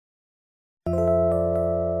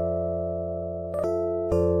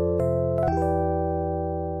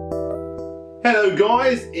Hello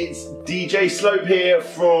guys, it's DJ Slope here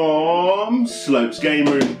from Slope's Game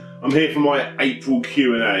Room. I'm here for my April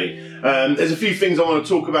Q&A. There's a few things I want to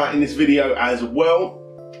talk about in this video as well.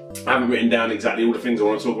 I haven't written down exactly all the things I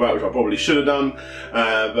want to talk about, which I probably should have done,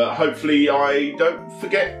 but hopefully I don't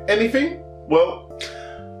forget anything. Well,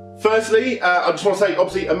 firstly, I just want to say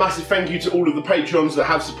obviously a massive thank you to all of the Patreons that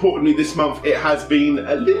have supported me this month. It has been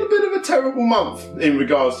a little bit of a terrible month in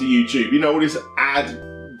regards to YouTube. You know, all this ad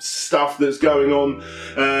stuff that's going on.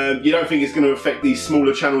 You don't think it's going to affect these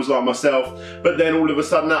smaller channels like myself, but then all of a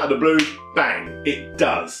sudden out of the blue, bang, it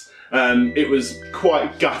does. It was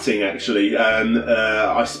quite gutting actually.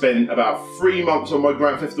 I spent about 3 months on my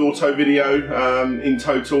Grand Theft Auto video. In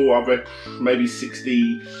total I've read maybe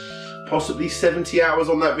 60, possibly 70 hours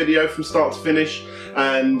on that video from start to finish,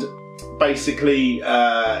 and basically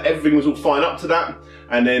everything was all fine up to that,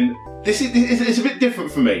 and then it's a bit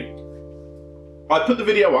different for me. I put the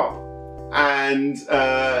video up and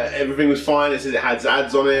everything was fine. It says it had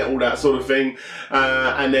ads on it, all that sort of thing.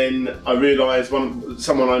 And then I realised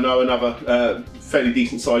someone I know, another fairly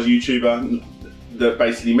decent sized YouTuber, that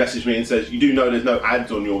basically messaged me and says, "You do know there's no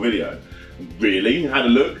ads on your video?" Really? Had a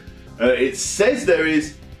look. It says there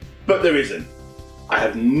is, but there isn't. I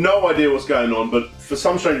have no idea what's going on, but for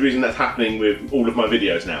some strange reason that's happening with all of my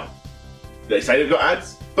videos now. They say they've got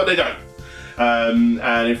ads, but they don't.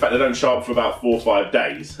 And in fact they don't show up for about 4 or 5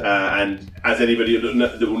 days, and as anybody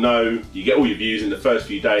that will know, you get all your views in the first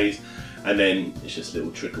few days and then it's just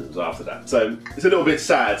little trickles after that. So it's a little bit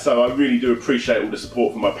sad, so I really do appreciate all the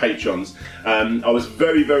support from my patrons. I was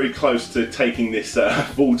very close to taking this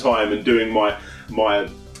full time and doing my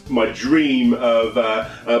dream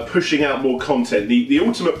of pushing out more content. The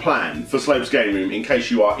ultimate plan for Slope's Game Room, in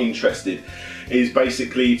case you are interested, is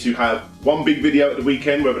basically to have one big video at the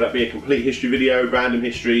weekend, whether that be a complete history video, random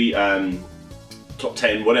history, top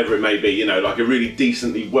 10, whatever it may be, you know, like a really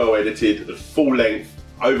decently well edited, full length,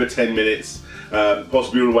 over 10 minutes,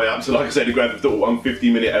 possibly all the way up to, like I said, a Grand Theft Auto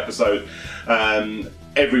 150-minute episode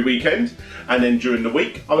every weekend. And then during the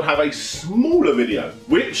week I would have a smaller video,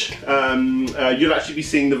 which you'll actually be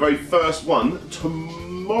seeing the very first one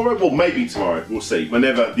tomorrow, well maybe tomorrow, we'll see,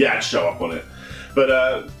 whenever the ads show up on it.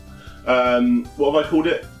 But what have I called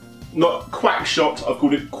it? Not Quack Shot, I've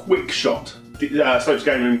called it Quick Shot. Slope's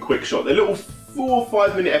Game Room Quick Shot. They're little 4 or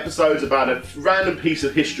 5 minute episodes about a random piece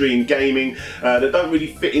of history in gaming that don't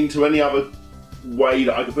really fit into any other way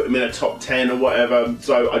that I could put them in a top 10 or whatever.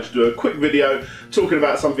 So I just do a quick video talking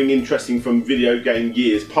about something interesting from video game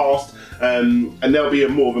years past, and there'll be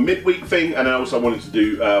more of a midweek thing, and I also wanted to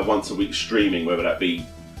do once a week streaming, whether that be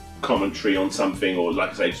commentary on something or,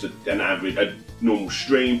 like I say, just a normal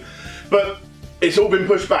stream. But it's all been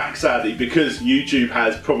pushed back, sadly, because YouTube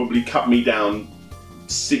has probably cut me down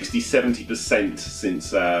 60–70%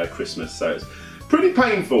 since Christmas, so it's pretty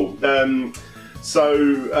painful. I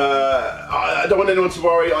don't want anyone to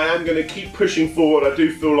worry. I am going to keep pushing forward. I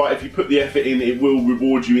do feel like if you put the effort in, it will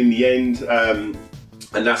reward you in the end.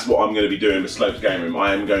 And that's what I'm going to be doing with Slope's Game Room.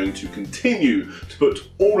 I am going to continue to put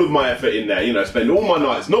all of my effort in there, you know, spend all my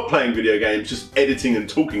nights not playing video games, just editing and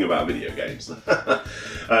talking about video games.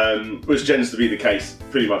 Which tends to be the case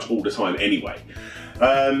pretty much all the time anyway.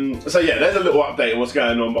 So yeah, there's a little update on what's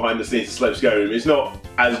going on behind the scenes of Slope's Game Room. It's not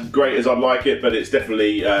as great as I'd like it, but it's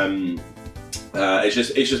definitely, it's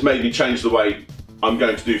just made me change the way I'm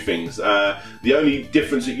going to do things. The only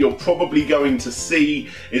difference that you're probably going to see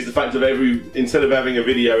is the fact that instead of having a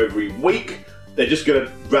video every week, they're just going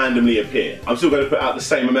to randomly appear. I'm still going to put out the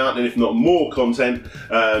same amount, and if not more content,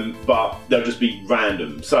 but they'll just be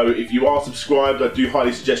random. So if you are subscribed, I do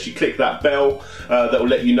highly suggest you click that bell that will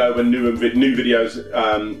let you know when new videos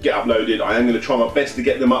get uploaded. I am going to try my best to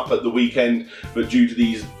get them up at the weekend, but due to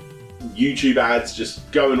these YouTube ads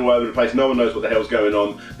just going all over the place, no one knows what the hell's going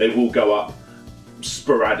on, they will go up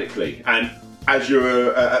sporadically. And as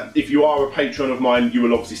you're if you are a patron of mine, you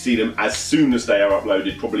will obviously see them as soon as they are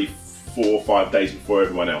uploaded, probably 4 or 5 days before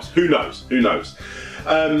everyone else. Who knows? Who knows?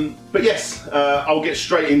 But yes, I'll get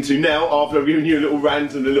straight into now, after I've given you a little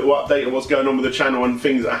rant and a little update on what's going on with the channel and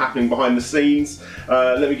things that are happening behind the scenes.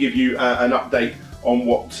 Let me give you an update on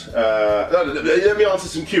what... let me answer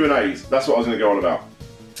some Q&As. That's what I was going to go on about.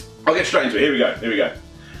 I'll get straight into it. Here we go. Here we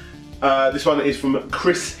go. This one is from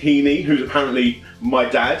Chris Heaney, who's apparently my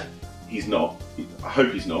dad. He's not. I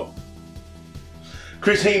hope he's not.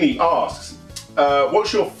 Chris Heaney asks,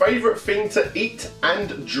 what's your favourite thing to eat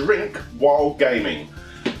and drink while gaming?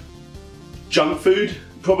 Junk food,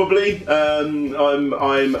 Probably. I'm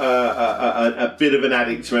a bit of an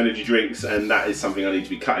addict to energy drinks, and that is something I need to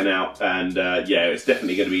be cutting out. And yeah, it's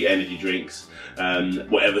definitely going to be energy drinks,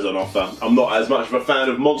 whatever's on offer. I'm not as much of a fan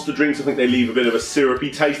of Monster drinks. I think they leave a bit of a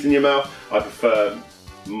syrupy taste in your mouth. I prefer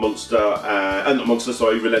Monster, not Monster,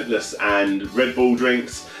 sorry, Relentless and Red Bull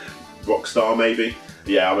drinks. Rockstar maybe.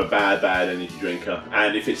 Yeah, I'm a bad energy drinker.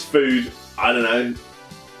 And if it's food, I don't know,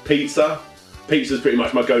 pizza. Pizza's pretty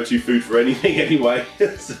much my go-to food for anything anyway.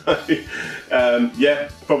 So, yeah,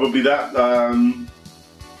 probably that.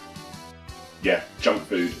 Yeah, junk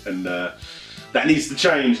food, and that needs to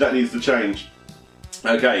change. That needs to change.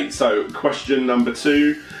 Okay, so question number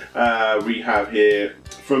 2 we have here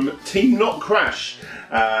from Team Not Crash,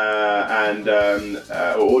 or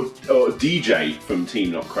DJ from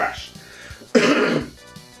Team Not Crash,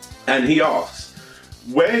 and he asks,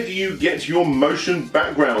 where do you get your motion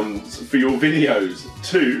backgrounds for your videos?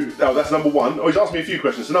 2, oh, that's number 1. Oh, he's asked me a few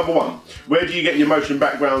questions. So number 1, where do you get your motion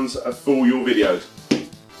backgrounds for your videos?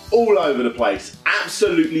 All over the place,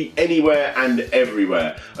 absolutely anywhere and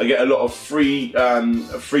everywhere. I get a lot of free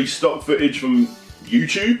stock footage from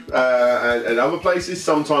YouTube and other places.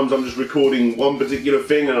 Sometimes I'm just recording one particular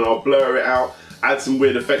thing and I'll blur it out, add some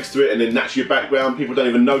weird effects to it, and then that's your background. People don't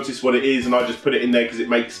even notice what it is, and I just put it in there because it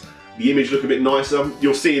makes the image look a bit nicer.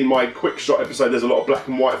 You'll see in my quick shot episode there's a lot of black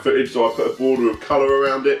and white footage, so I put a border of colour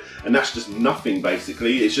around it, and that's just nothing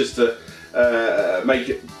basically. It's just to make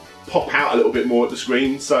it pop out a little bit more at the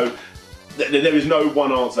screen. So there is no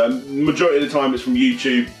one answer. Majority of the time it's from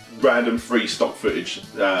YouTube, random free stock footage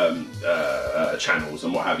channels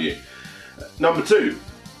and what have you. Number 2,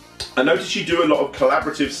 I notice you do a lot of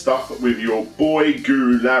collaborative stuff with your boy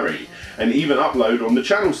Guru Larry, and even upload on the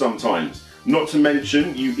channel sometimes. Not to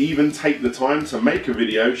mention, you even take the time to make a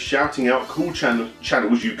video shouting out cool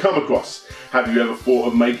channels you come across. Have you ever thought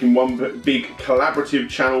of making one big collaborative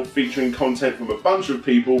channel featuring content from a bunch of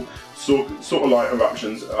people, sort of like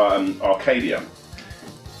Eruptions Arcadia?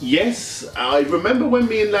 Yes, I remember when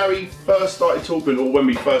me and Larry first started talking, or when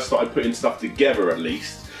we first started putting stuff together at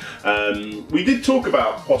least, we did talk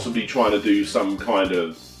about possibly trying to do some kind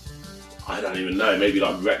of, I don't even know, maybe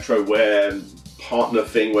like retroware partner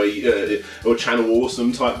thing where you, or channel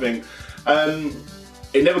awesome type thing.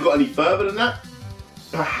 It never got any further than that.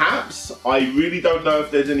 Perhaps. I really don't know if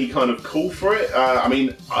there's any kind of call for it. I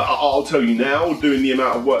mean, I'll tell you now, doing the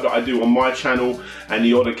amount of work that I do on my channel and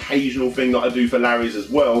the odd occasional thing that I do for Larry's as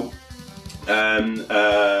well, I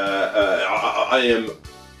am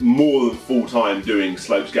more than full-time doing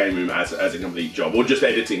Slopes Game Room as a complete job, or just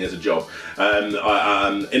editing as a job.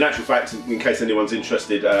 In actual fact, in case anyone's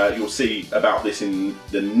interested, you'll see about this in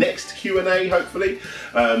the next Q&A, hopefully.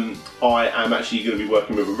 I am actually going to be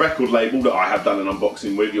working with a record label that I have done an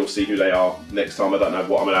unboxing with. You'll see who they are next time. I don't know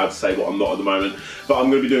what I'm allowed to say, what I'm not at the moment, but I'm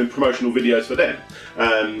going to be doing promotional videos for them,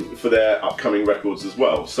 for their upcoming records as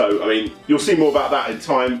well. So, I mean, you'll see more about that in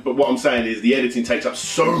time, but what I'm saying is the editing takes up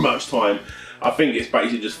so much time. I think it's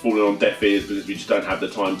basically just falling on deaf ears because we just don't have the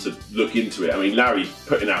time to look into it. I mean, Larry's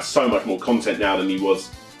putting out so much more content now than he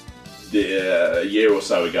was a year or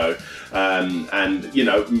so ago. And, you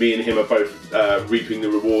know, me and him are both reaping the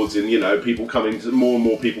rewards in, you know, people coming to, more and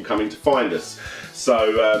more people coming to find us.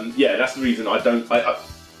 So, yeah, that's the reason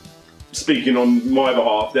speaking on my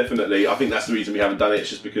behalf, definitely, I think that's the reason we haven't done it. It's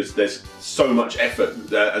just because there's so much effort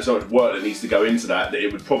and so much work that needs to go into that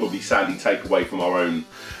it would probably sadly take away from our own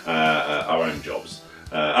jobs,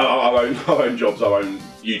 our own jobs, our own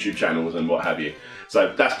YouTube channels and what have you.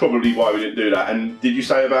 So that's probably why we didn't do that. And did you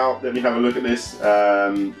say about? Let me have a look at this.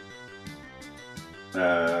 The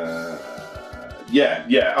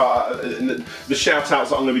shout outs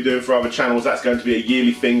that I'm going to be doing for other channels, that's going to be a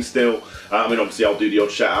yearly thing still. I mean, obviously I'll do the odd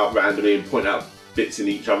shout out randomly and point out bits in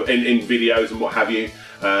each other, in videos and what have you.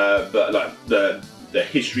 But like the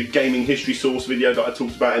gaming history source video that I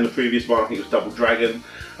talked about in the previous one, I think it was Double Dragon.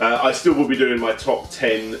 I still will be doing my top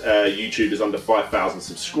 10 YouTubers under 5,000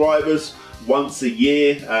 subscribers once a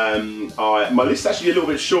year. My list's actually a little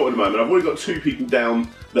bit short at the moment. I've already got 2 people down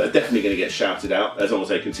that are definitely going to get shouted out as long as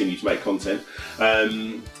they continue to make content.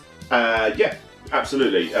 Yeah,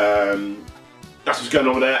 absolutely. That's what's going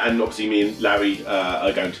on there, and obviously me and Larry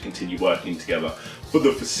are going to continue working together for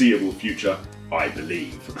the foreseeable future, I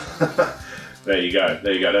believe. There you go,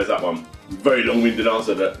 there's that one. Very long-winded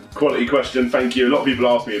answer, but quality question, thank you. A lot of people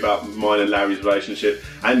ask me about mine and Larry's relationship,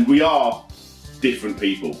 and we are different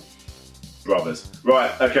people. Brothers.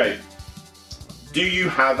 Right, okay. Do you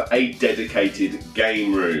have a dedicated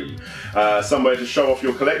game room? Somewhere to show off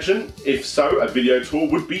your collection? If so, a video tour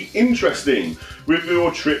would be interesting. With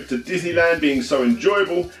your trip to Disneyland being so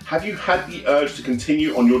enjoyable, have you had the urge to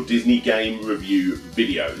continue on your Disney game review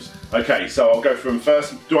videos? Okay, so I'll go from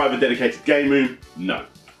first. Do I have a dedicated game room? No.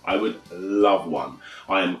 I would love one.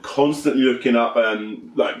 I am constantly looking up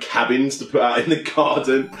like cabins to put out in the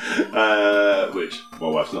garden, which my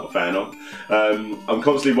wife's not a fan of. I'm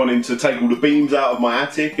constantly wanting to take all the beams out of my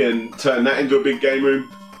attic and turn that into a big game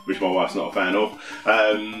room, which my wife's not a fan of.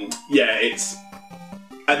 Yeah, it's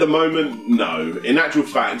at the moment, no. In actual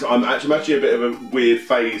fact, I'm actually a bit of a weird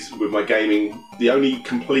phase with my gaming. The only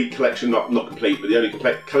complete collection, not complete, but the only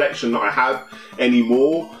complete collection that I have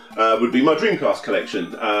anymore would be my Dreamcast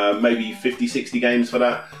collection. Maybe 50, 60 games for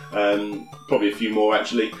that. Probably a few more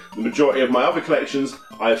actually. The majority of my other collections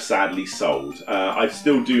I have sadly sold. I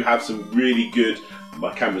still do have some really good,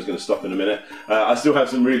 my camera's going to stop in a minute. I still have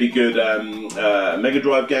some really good Mega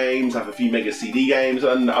Drive games. I have a few Mega CD games,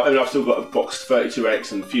 and I've still got a boxed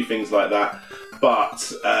 32X and a few things like that.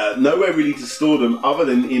 But nowhere really to store them other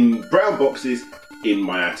than in brown boxes in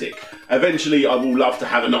my attic. Eventually I will love to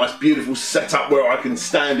have a nice beautiful setup where I can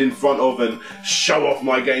stand in front of and show off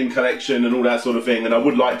my game collection and all that sort of thing, and I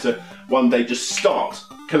would like to one day just start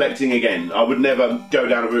collecting again. I would never go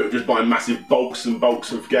down a route of just buying massive bulks and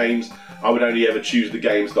bulks of games. I would only ever choose the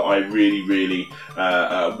games that I really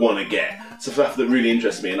want to get. Stuff that really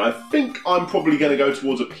interests me, and I think I'm probably going to go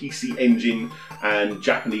towards a PC Engine and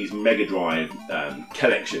Japanese Mega Drive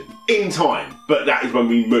collection in time, but that is when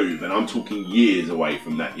we move, and I'm talking years away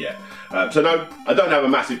from that yet. So no, I don't have a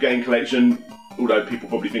massive game collection, although people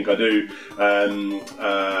probably think I do, and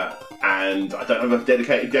I don't have a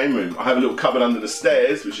dedicated game room. I have a little cupboard under the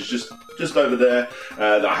stairs, which is just over there,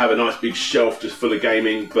 that I have a nice big shelf just full of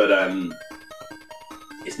gaming, but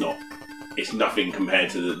it's nothing compared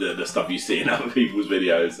to the stuff you see in other people's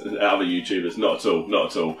videos, other YouTubers. Not at all,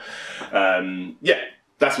 not at all. Yeah,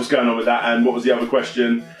 that's what's going on with that. And what was the other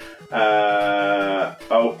question?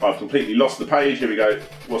 Oh, I've completely lost the page. Here we go.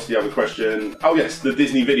 What's the other question? Oh yes, the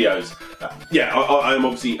Disney videos. Yeah, I'm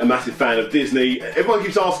obviously a massive fan of Disney. Everyone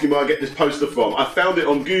keeps asking where I get this poster from. I found it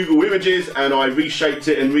on Google Images and I reshaped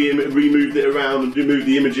it and removed it around and removed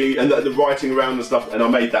the imaging and the writing around and stuff, and I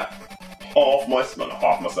made that not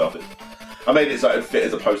half myself. I made it so it would fit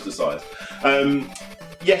as a poster size.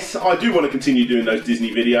 Yes, I do want to continue doing those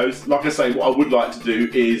Disney videos. Like I say, what I would like to do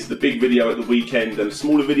is the big video at the weekend and a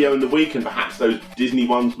smaller video in the week, and perhaps those Disney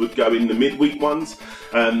ones would go in the midweek ones.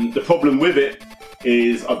 The problem with it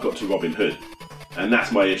is I've got to Robin Hood, and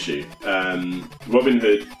that's my issue. Robin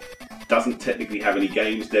Hood doesn't technically have any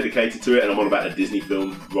games dedicated to it, and I'm on about a Disney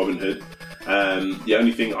film, Robin Hood. The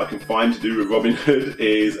only thing I can find to do with Robin Hood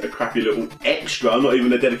is a crappy little extra, not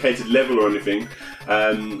even a dedicated level or anything,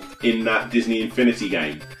 in that Disney Infinity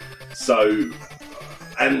game. So,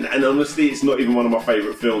 and honestly, it's not even one of my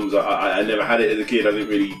favourite films. I never had it as a kid.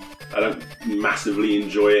 I don't massively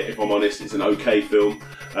enjoy it, if I'm honest. It's an okay film.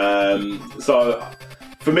 So,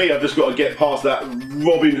 for me, I've just got to get past that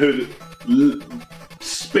Robin Hood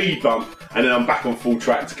speed bump, and then I'm back on full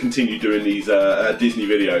track to continue doing these Disney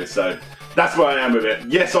videos. So that's where I am with it.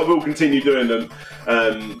 Yes, I will continue doing them.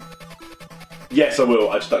 Yes, I will.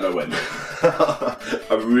 I just don't know when.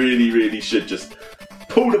 I really should just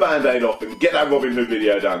pull the band-aid off and get that Robin Hood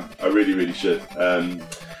video done. I really should.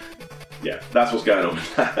 Yeah, that's what's going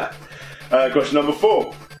on. Question number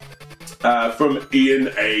 4. From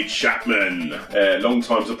Ian A. Chapman,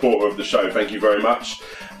 long-time supporter of the show. Thank you very much.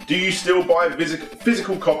 Do you still buy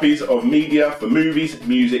physical copies of media for movies,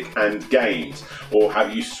 music and games? Or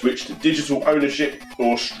have you switched to digital ownership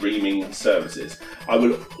or streaming services? I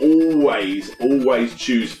will always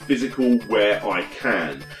choose physical where I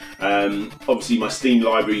can. Obviously my Steam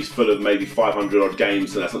library is full of maybe 500 odd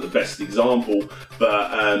games, so that's not the best example,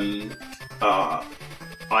 but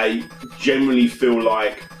I generally feel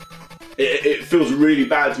like it feels really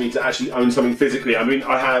bad to me to actually own something physically. I mean,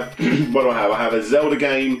 I have, what do I have? I have a Zelda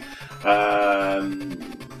game,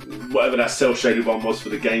 whatever that cel-shaded one was for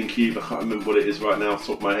the GameCube. I can't remember what it is right now off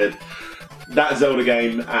the top of my head. That Zelda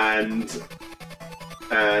game and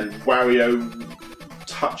Wario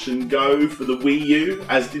Touch and Go for the Wii U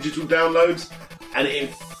as digital downloads, and it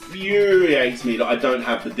infuriates me that I don't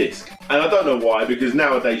have the disc. And I don't know why, because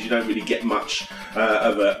nowadays you don't really get much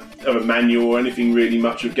of a manual or anything really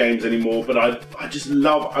much of games anymore, but I just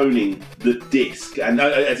love owning the disc, and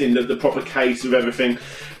as in the proper case of everything.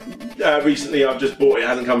 Recently I've just bought it,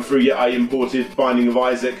 hasn't come through yet. I imported Binding of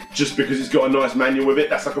Isaac just because it's got a nice manual with it.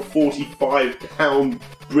 That's like a £45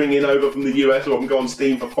 bringing over from the US, or I can go on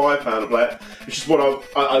Steam for £5 to play it. It's just what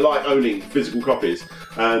I like owning physical copies.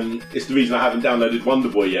 It's the reason I haven't downloaded Wonder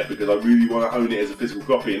Boy yet, because I really want to own it as a physical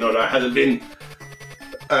copy. And although it hasn't been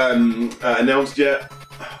announced yet,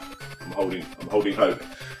 I'm holding hope.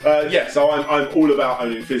 Yeah, so I'm all about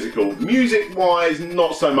owning physical. Music-wise,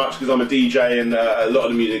 not so much, because I'm a DJ, and a lot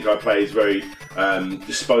of the music I play is very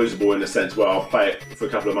disposable, in the sense where I'll play it for a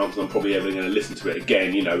couple of months and I'm probably ever going to listen to it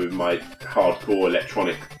again, you know, with my hardcore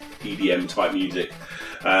electronic EDM type music.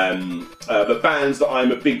 But bands that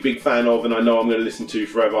I'm a big fan of and I know I'm going to listen to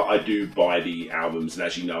forever, I do buy the albums. And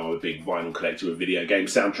as you know, I'm a big vinyl collector of video game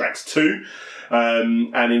soundtracks too.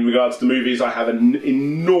 And in regards to movies, I have an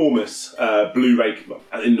enormous Blu-ray, well,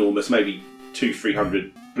 enormous, maybe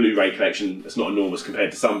 200-300 Blu-ray collection. It's not enormous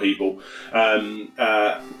compared to some people.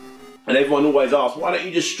 And everyone always asks, why don't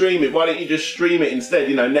you just stream it? Why don't you just stream it instead?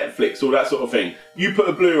 You know, Netflix, all that sort of thing. You put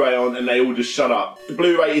a Blu-ray on and they all just shut up. The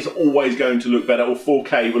Blu-ray is always going to look better, or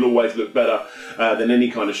 4K will always look better than any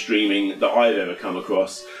kind of streaming that I've ever come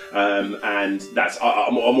across. And that's,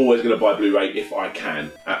 I'm always going to buy Blu-ray if I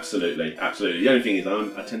can. Absolutely, absolutely. The only thing is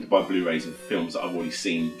I tend to buy Blu-rays of films that I've already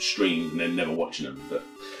seen streamed and then never watching them. But,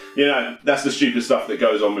 you know, that's the stupid stuff that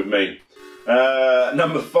goes on with me.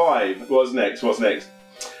 Number 5, what's next?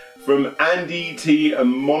 From Andy T.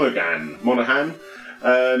 Monaghan,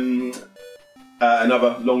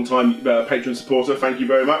 another long-time patron supporter, thank you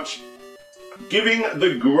very much. Giving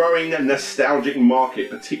the growing nostalgic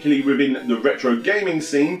market, particularly within the retro gaming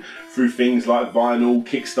scene, through things like vinyl,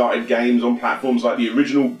 kickstarted games on platforms like the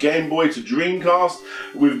original Game Boy to Dreamcast,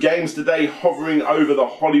 with games today hovering over the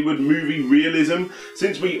Hollywood movie realism.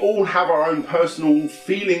 Since we all have our own personal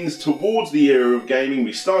feelings towards the era of gaming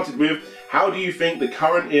we started with, how do you think the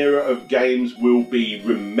current era of games will be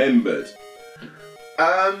remembered?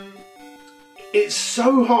 It's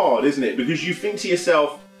so hard, isn't it? Because you think to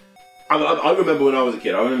yourself, I remember when I was a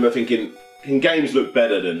kid, I remember thinking, can games look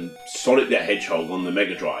better than Sonic the Hedgehog on the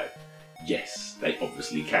Mega Drive? Yes, they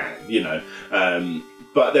obviously can, you know.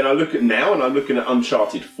 But then I look at now, and I'm looking at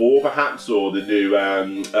Uncharted 4 perhaps, or the new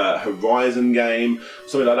Horizon game,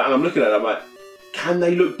 something like that, and I'm looking at it, I'm like, can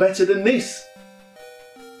they look better than this?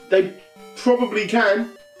 They probably can.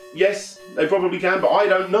 Yes, they probably can, but I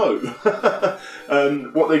don't know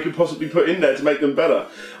what they could possibly put in there to make them better.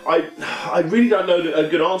 I really don't know a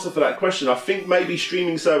good answer for that question. I think maybe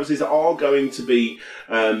streaming services are going to be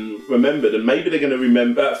remembered, and maybe they're going to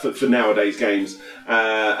remember for nowadays games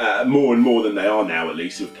more and more than they are now, at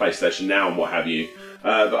least with PlayStation Now and what have you.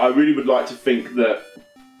 But I really would like to think that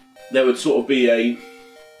there would sort of be a...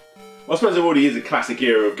 I suppose there already is a classic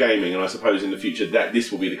era of gaming, and I suppose in the future that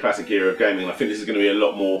this will be the classic era of gaming. And I think this is going to be a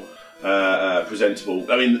lot more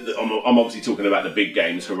presentable. I mean, I'm obviously talking about the big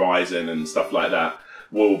games, Horizon and stuff like that,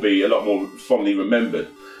 will be a lot more fondly remembered.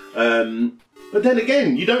 But then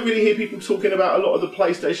again, you don't really hear people talking about a lot of the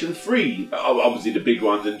PlayStation 3. Obviously the big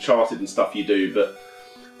ones, Uncharted and stuff you do, but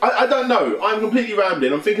I don't know. I'm completely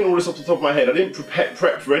rambling. I'm thinking all this off the top of my head. I didn't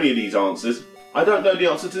prep for any of these answers. I don't know the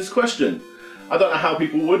answer to this question. I don't know how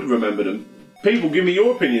people would remember them. People, give me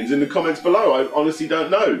your opinions in the comments below. I honestly don't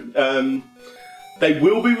know. They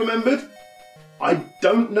will be remembered. I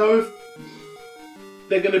don't know if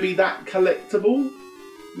they're going to be that collectible.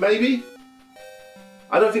 Maybe.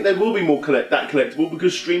 I don't think they will be that collectible,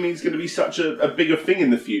 because streaming is going to be such a bigger thing in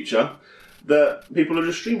the future that people will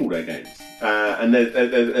just stream all their games. And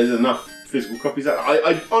there's enough physical copies out there.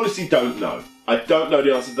 I honestly don't know. I don't know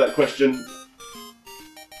the answer to that question.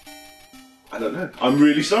 I don't know. I'm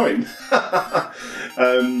really sorry. I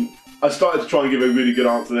started to try and give a really good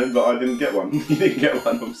answer then, but I didn't get one. You didn't get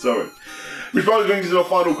one, I'm sorry. Which finally brings us to our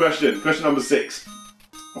final question. Question number 6.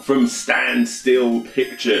 From Standstill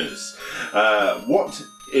Pictures. Oh,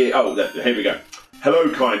 here we go.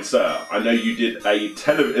 Hello, kind sir. I know you did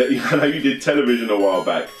television a while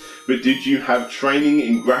back, but did you have training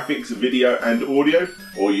in graphics, video, and audio,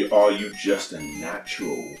 or are you just a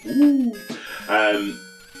natural? Ooh.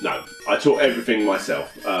 No, I taught everything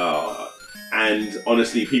myself, and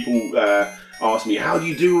honestly, people ask me, how do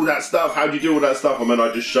you do all that stuff? How do you do all that stuff? And then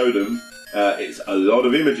I just show them. It's a lot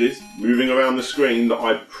of images moving around the screen that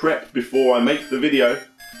I prep before I make the video.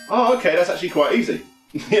 Oh, okay, that's actually quite easy.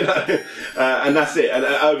 You know, and that's it. And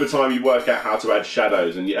over time you work out how to add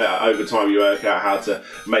shadows, and over time you work out how to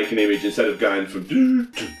make an image instead of going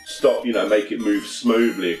from stop, you know, make it move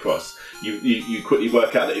smoothly across. You quickly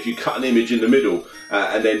work out that if you cut an image in the middle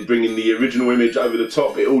and then bring in the original image over the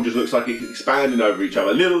top, it all just looks like it's expanding over each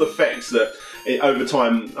other. Little effects that over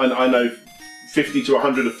time, I know 50 to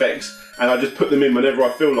 100 effects, and I just put them in whenever I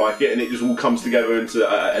feel like it, and it just all comes together into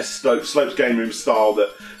a Slopes Game Room style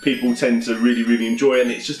that people tend to really, really enjoy,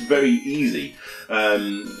 and it's just very easy.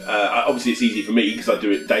 Obviously it's easy for me because I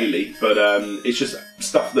do it daily, but it's just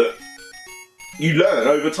stuff that you learn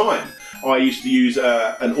over time. I used to use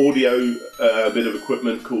an audio bit of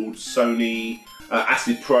equipment called Sony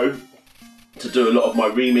Acid Pro to do a lot of my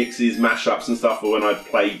remixes, mashups and stuff, or when I'd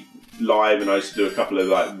play live, and I used to do a couple of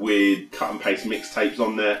like weird cut and paste mixtapes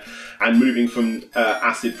on there. And moving from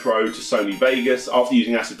Acid Pro to Sony Vegas, after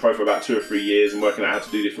using Acid Pro for about 2 or 3 years and working out how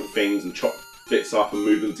to do different things and chop bits up and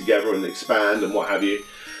move them together and expand and what have you,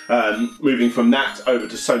 moving from that over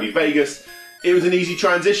to Sony Vegas, it was an easy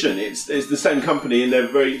transition. It's the same company, and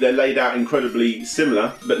they're laid out incredibly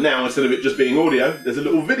similar, but now instead of it just being audio, there's a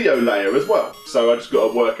little video layer as well. So I just got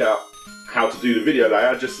to work out how to do the video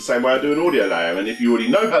layer just the same way I do an audio layer, and if you already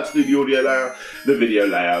know how to do the audio layer, the video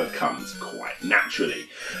layer comes quite naturally.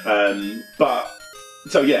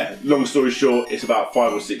 So yeah, long story short, it's about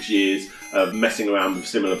 5 or 6 years of messing around with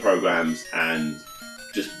similar programs and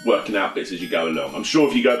just working out bits as you go along. I'm sure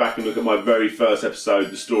if you go back and look at my very first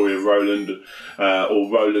episode, the story of Roland, or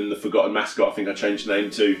Roland the Forgotten Mascot, I think I changed the name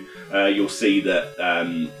to, you'll see that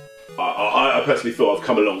I personally thought I've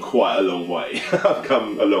come along quite a long way. I've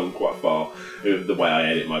come along quite far with the way I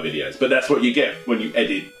edit my videos. But that's what you get when you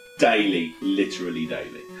edit daily, literally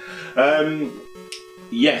daily.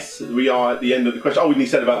 Yes, we are at the end of the question. Oh, we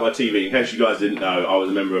said about my TV. In case you guys didn't know, I was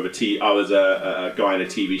a member of I was a guy in a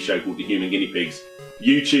TV show called The Human Guinea Pigs.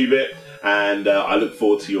 YouTube it, and I look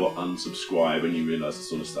forward to your unsubscribe when you realise the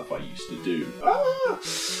sort of stuff I used to do.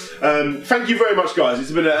 Thank you very much, guys.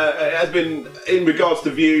 It's been it has been, in regards to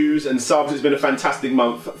views and subs, it's been a fantastic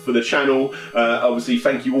month for the channel. Obviously,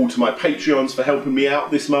 thank you all to my Patreons for helping me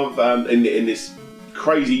out this month. In this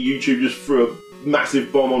crazy YouTube just threw a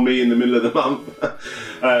massive bomb on me in the middle of the month.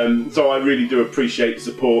 So I really do appreciate the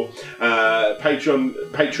support.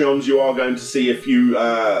 Patreons, you are going to see a few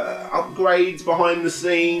upgrades behind the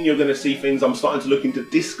scene. You're going to see things. I'm starting to look into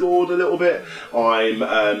Discord a little bit.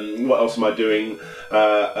 What else am I doing?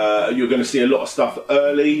 You're going to see a lot of stuff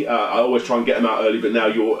early. I always try and get them out early, but now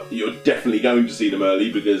you're definitely going to see them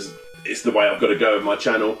early because it's the way I've got to go with my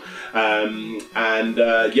channel.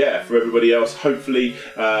 Yeah, for everybody else, hopefully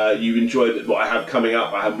you enjoyed what I have coming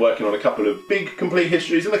up. I'm working on a couple of big complete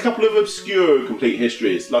histories and a couple of obscure complete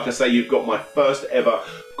histories. Like I say, you've got my first ever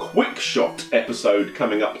quick shot episode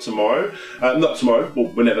coming up tomorrow. Not tomorrow, well,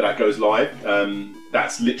 whenever that goes live.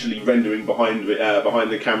 That's literally rendering behind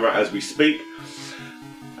the camera as we speak.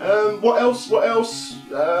 What else?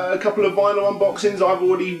 A couple of vinyl unboxings I've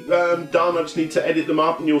already done. I just need to edit them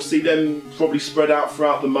up, and you'll see them probably spread out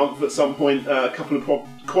throughout the month at some point. A couple of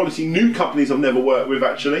quality new companies I've never worked with,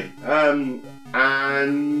 actually. And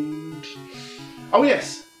oh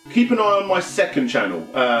yes, keep an eye on my second channel,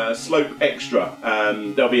 Slope Extra.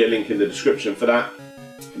 There'll be a link in the description for that.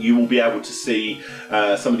 You will be able to see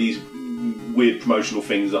some of these weird promotional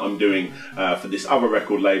things that I'm doing for this other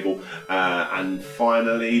record label. And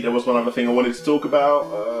finally, there was one other thing I wanted to talk about.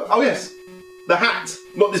 Oh yes, the hat,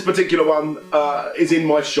 not this particular one, is in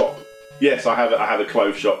my shop. Yes, I have a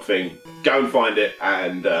clothes shop thing. Go and find it,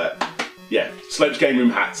 and yeah, Slopes Game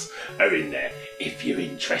Room hats are in there if you're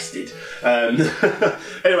interested.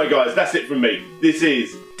 Anyway guys, that's it from me. This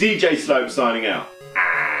is DJ Slope signing out,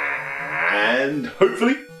 and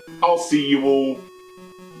hopefully I'll see you all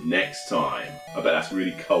next time. I bet that's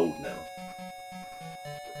really cold now.